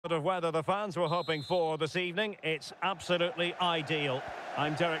sort of weather the fans were hoping for this evening. It's absolutely ideal.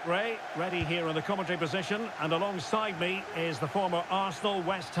 I'm Derek Ray, ready here in the commentary position, and alongside me is the former Arsenal,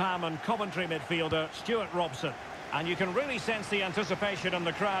 West Ham and Coventry midfielder Stuart Robson. And you can really sense the anticipation in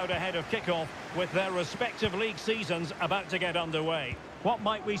the crowd ahead of kickoff with their respective league seasons about to get underway. What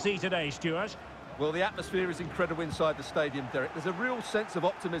might we see today, Stuart? Well, the atmosphere is incredible inside the stadium, Derek. There's a real sense of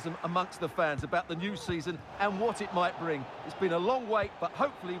optimism amongst the fans about the new season and what it might bring. It's been a long wait, but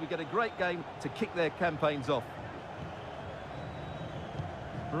hopefully we get a great game to kick their campaigns off.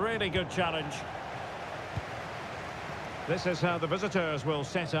 Really good challenge. This is how the visitors will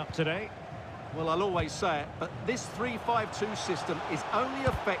set up today. Well, I'll always say it, but this 3-5-2 system is only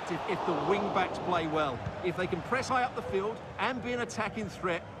effective if the wing-backs play well. If they can press high up the field and be an attacking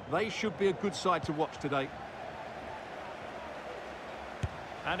threat, they should be a good side to watch today.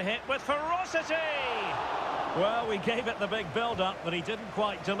 And hit with ferocity! Well, we gave it the big build-up, but he didn't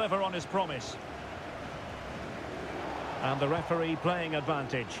quite deliver on his promise. And the referee playing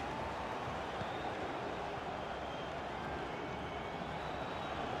advantage.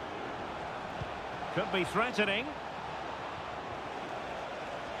 Could be threatening.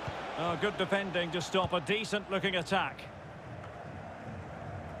 Oh, good defending to stop a decent-looking attack.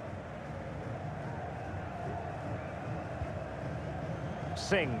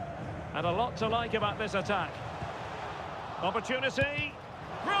 Singh. And a lot to like about this attack. Opportunity.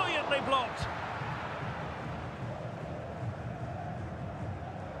 Brilliantly blocked.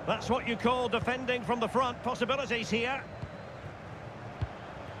 That's what you call defending from the front. Possibilities here.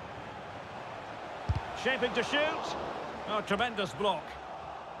 Shaping to shoot. Oh, tremendous block.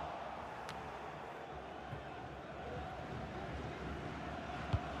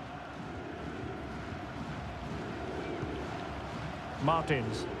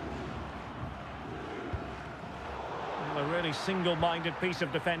 Martins. A really single-minded piece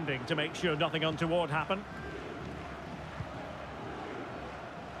of defending to make sure nothing untoward happened.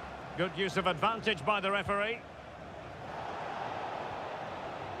 Good use of advantage by the referee.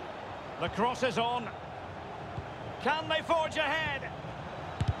 The cross is on. Can they forge ahead?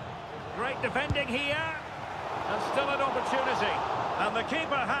 Great defending here. And still an opportunity. And the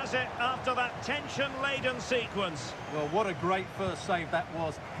keeper has it after that tension-laden sequence. Well, what a great first save that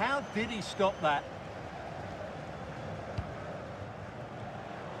was. How did he stop that?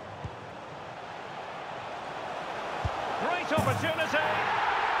 Great opportunity.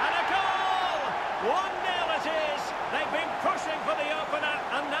 And a goal! 1-0 it is. They've been pushing for the opener,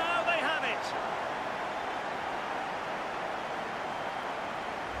 and now they have it.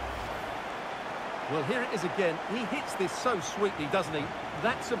 Well, here it is again. He hits this so sweetly, doesn't he?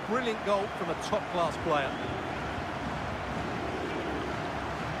 That's a brilliant goal from a top-class player.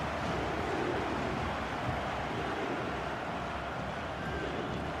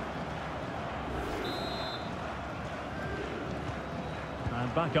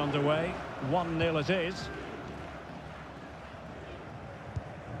 And back underway. 1-0 it is.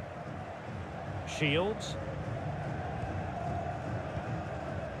 Shields.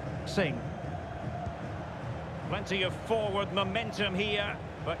 Singh. Plenty of forward momentum here,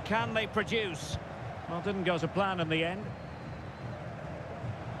 but can they produce? Well, didn't go to plan in the end.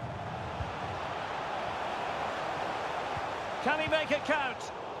 Can he make it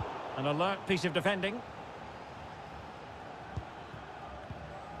count? An alert piece of defending.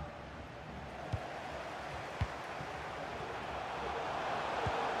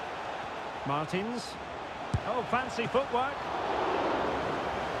 Martins. Oh, fancy footwork.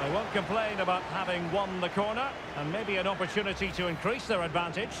 They won't complain about having won the corner, and maybe an opportunity to increase their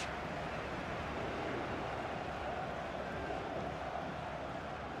advantage.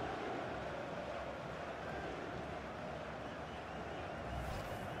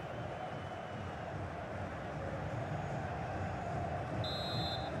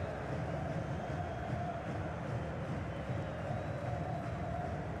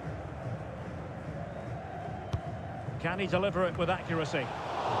 Can he deliver it with accuracy?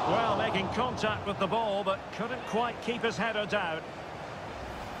 Well, making contact with the ball, but couldn't quite keep his header down.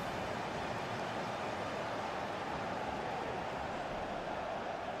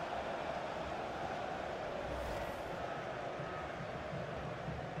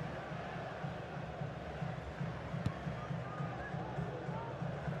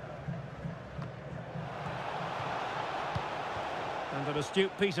 And an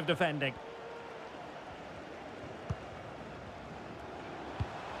astute piece of defending.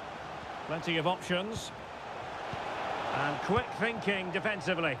 Plenty of options. And quick thinking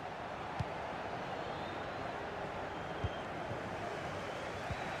defensively.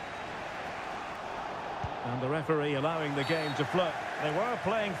 And the referee allowing the game to flow. They were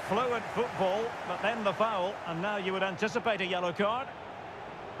playing fluent football, but then the foul, and now you would anticipate a yellow card.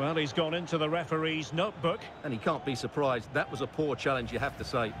 Well, he's gone into the referee's notebook. And he can't be surprised. That was a poor challenge, you have to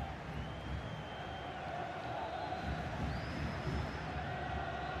say.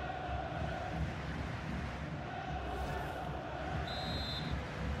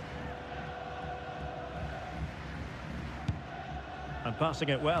 And passing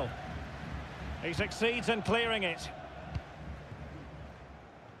it well. He succeeds in clearing it.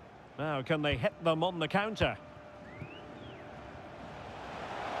 Now, can they hit them on the counter?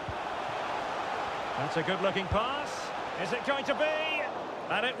 That's a good-looking pass. Is it going to be?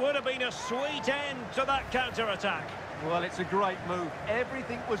 And it would have been a sweet end to that counter-attack. Well, it's a great move.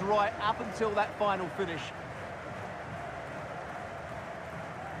 Everything was right up until that final finish.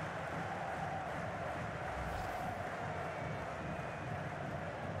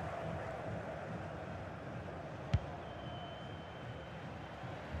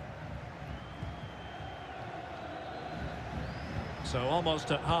 So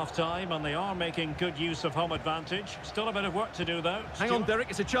almost at half-time, and they are making good use of home advantage. Still a bit of work to do, though. Hang on, Derek,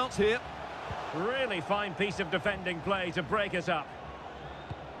 it's a chance here. Really fine piece of defending play to break it up.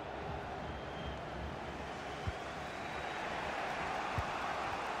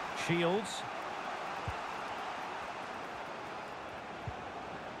 Shields.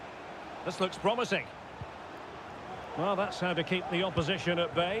 This looks promising. Well, that's how to keep the opposition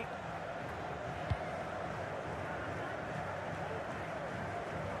at bay.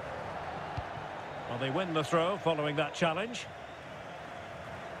 Well, they win the throw following that challenge.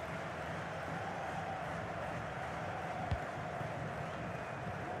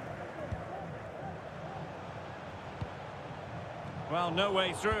 Well, no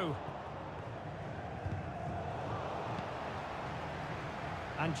way through.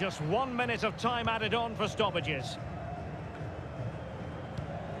 And just 1 minute of time added on for stoppages.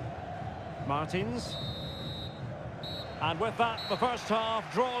 Martins. And with that, the first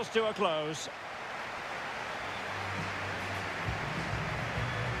half draws to a close.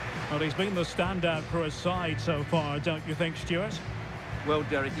 Well, he's been the standout for his side so far, don't you think, Stuart? Well,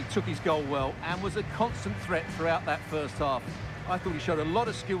 Derek, he took his goal well and was a constant threat throughout that first half. I thought he showed a lot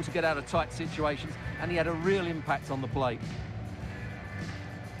of skill to get out of tight situations, and he had a real impact on the play.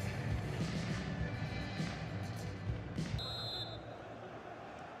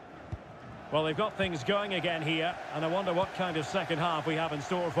 Well, they've got things going again here, and I wonder what kind of second half we have in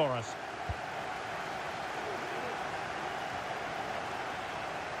store for us.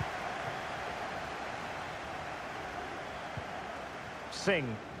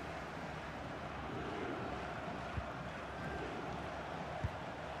 Singh.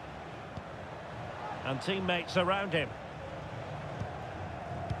 And teammates around him.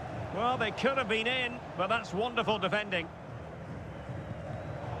 Well, they could have been in, but that's wonderful defending.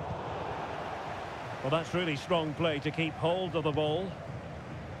 Well, that's really strong play to keep hold of the ball.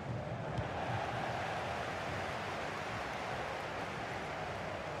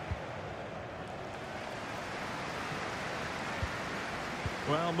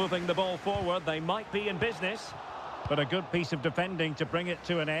 Well, moving the ball forward, they might be in business. But a good piece of defending to bring it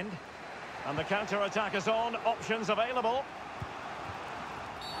to an end. And the counter-attack is on, options available.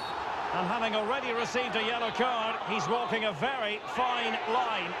 And having already received a yellow card, he's walking a very fine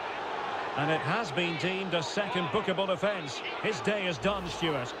line. And it has been deemed a second bookable offence. His day is done,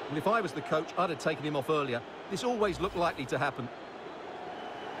 Stuart. Well, if I was the coach, I'd have taken him off earlier. This always looked likely to happen.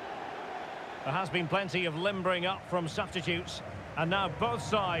 There has been plenty of limbering up from substitutes. And now both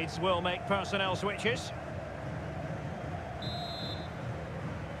sides will make personnel switches.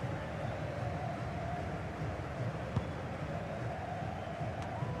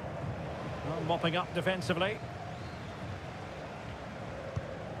 Well, mopping up defensively.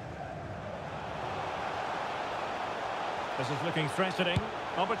 This is looking threatening.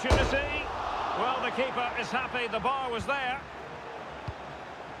 Opportunity. Well, the keeper is happy. The bar was there.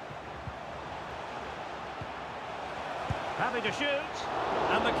 Happy to shoot.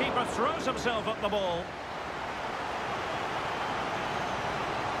 And the keeper throws himself at the ball.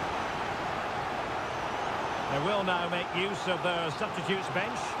 They will now make use of their substitutes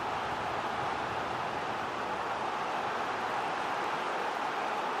bench.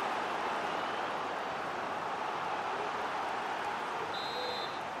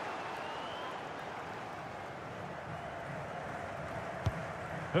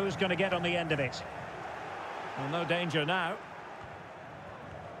 Who's going to get on the end of it? Well, no danger now.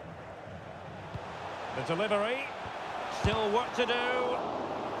 The delivery. Still work to do.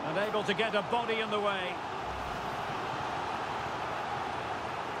 And able to get a body in the way.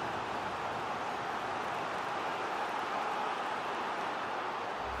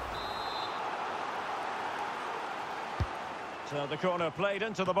 So the corner played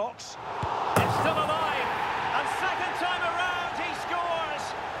into the box. It's still alive. And second time around, he scores.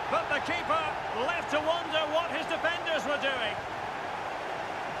 But the keeper left to wonder what his defenders were doing.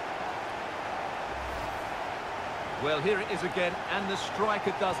 Well, here it is again, and the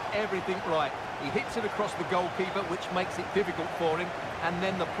striker does everything right. He hits it across the goalkeeper, which makes it difficult for him, and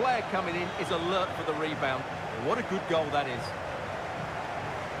then the player coming in is alert for the rebound. What a good goal that is.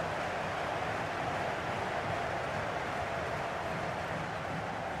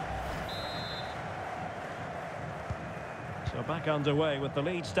 So back underway with the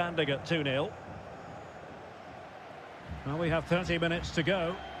lead standing at 2-0. Well, we have 30 minutes to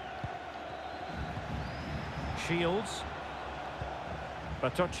go. Shields.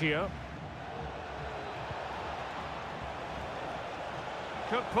 Bertocchio.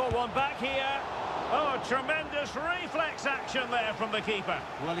 Could pull one back here. Oh, tremendous reflex action there from the keeper.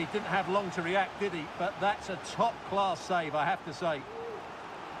 Well, he didn't have long to react, did he? But that's a top-class save, I have to say.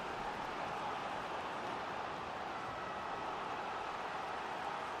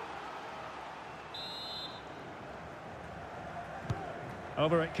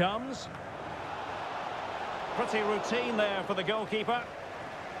 Over it comes. Pretty routine there for the goalkeeper.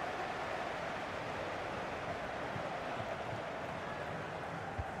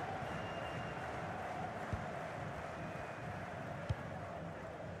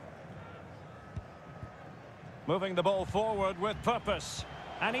 Moving the ball forward with purpose.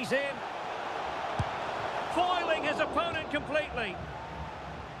 And he's in. Foiling his opponent completely.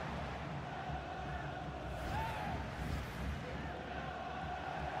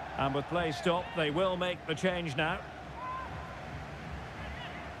 And with play stopped, they will make the change now.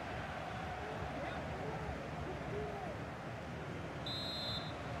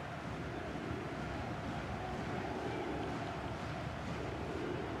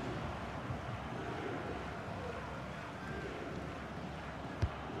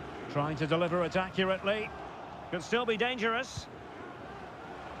 Trying to deliver it accurately. Could still be dangerous.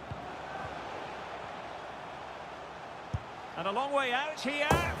 And a long way out here.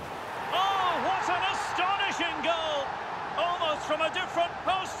 Oh, what an astonishing goal! Almost from a different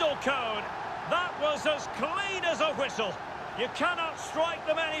postal code. That was as clean as a whistle. You cannot strike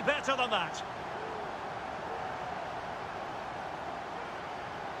them any better than that.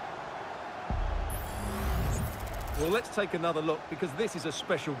 Well, let's take another look, because this is a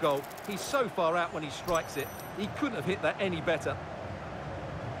special goal. He's so far out when he strikes it. He couldn't have hit that any better.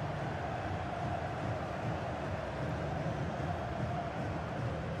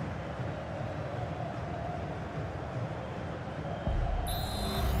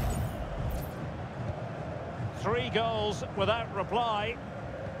 Three goals without reply.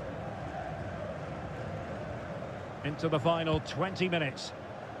 Into the final 20 minutes.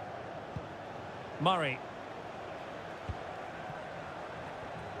 Murray.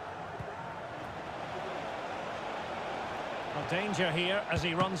 Well, danger here as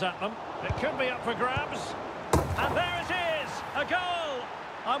he runs at them. It could be up for grabs. And there it is! A goal!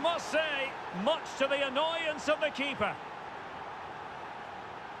 I must say, much to the annoyance of the keeper.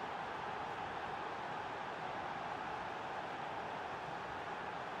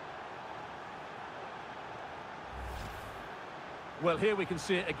 Well, here we can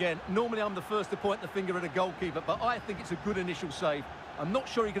see it again. Normally I'm the first to point the finger at a goalkeeper, but I think it's a good initial save. I'm not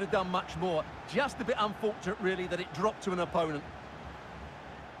sure he could have done much more. Just a bit unfortunate, really, that it dropped to an opponent.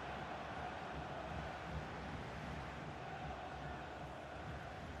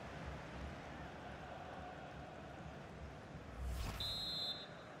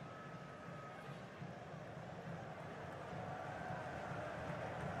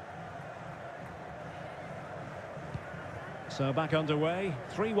 So back underway,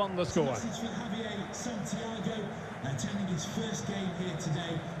 3-1 the score. Message for Javier Santiago, attending his first game here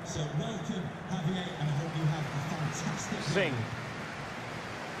today. So welcome, Javier, and I hope you have a fantastic Sing. game.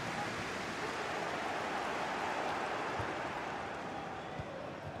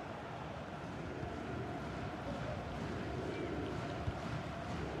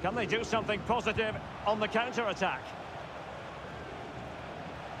 Can they do something positive on the counter-attack?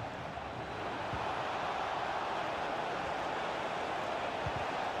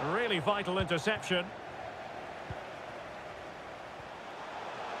 Really vital interception.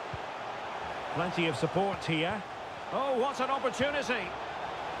 Plenty of support here. Oh, what an opportunity.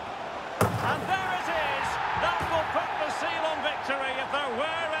 And there it is. That will put the seal on victory if there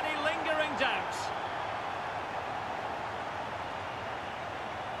were any lingering doubts.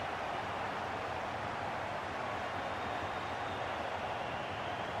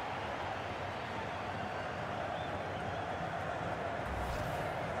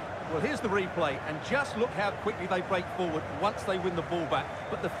 Well, here's the replay, and just look how quickly they break forward once they win the ball back.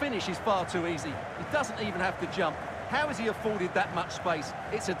 But the finish is far too easy. He doesn't even have to jump. How has he afforded that much space?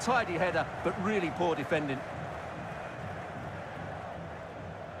 It's a tidy header, but really poor defending.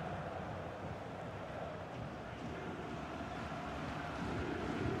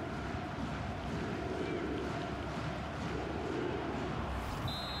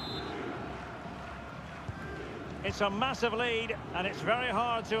 It's a massive lead, and it's very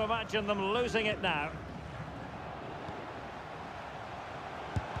hard to imagine them losing it now.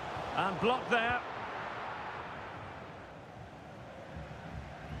 And blocked there.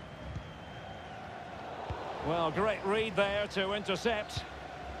 Well, great read there to intercept.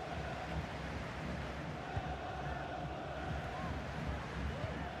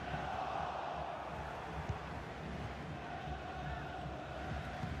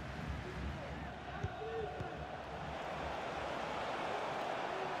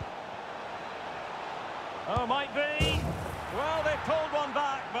 Oh, might be. Well, they pulled one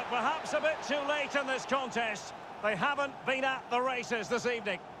back, but perhaps a bit too late in this contest. They haven't been at the races this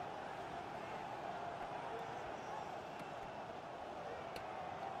evening.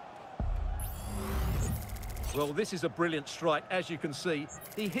 Well, this is a brilliant strike, as you can see.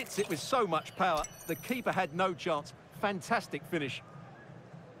 He hits it with so much power. The keeper had no chance. Fantastic finish.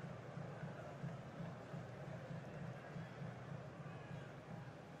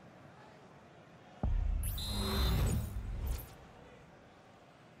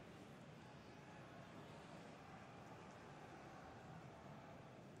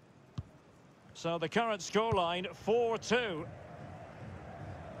 So the current scoreline, 4-2.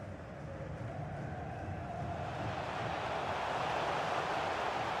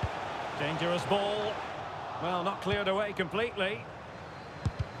 Dangerous ball. Well, not cleared away completely.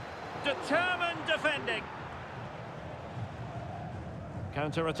 Determined defending.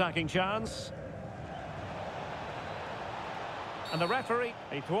 Counter-attacking chance. And the referee,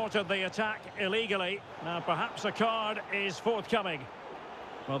 he thwarted the attack illegally. Now perhaps a card is forthcoming.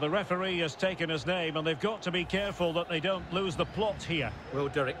 Well, the referee has taken his name, and they've got to be careful that they don't lose the plot here. Well,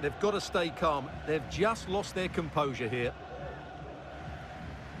 Derek, they've got to stay calm. They've just lost their composure here.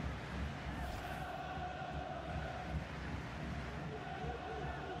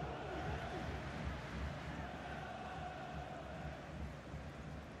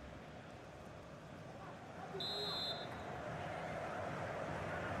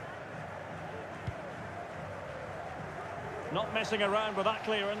 Not messing around with that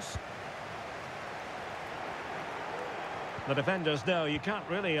clearance. The defenders know you can't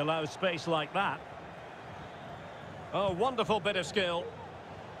really allow space like that. Oh, wonderful bit of skill.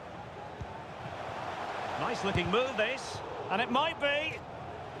 Nice looking move this, and it might be.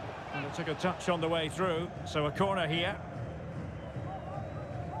 And it took a touch on the way through, so a corner here.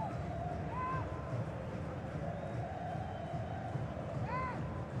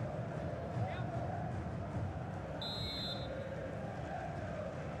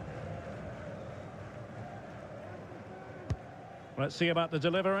 Let's see about the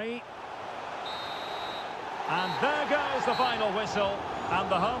delivery. And there goes the final whistle. And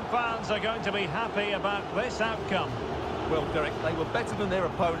the home fans are going to be happy about this outcome. Well, Derek, they were better than their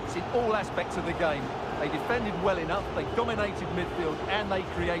opponents in all aspects of the game. They defended well enough, they dominated midfield, and they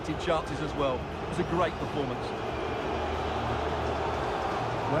created chances as well. It was a great performance.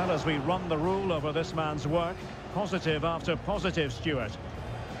 Well, as we run the rule over this man's work, positive after positive, Stuart.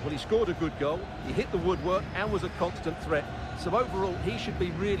 Well, he scored a good goal, he hit the woodwork and was a constant threat. So overall, he should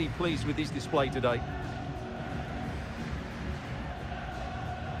be really pleased with his display today.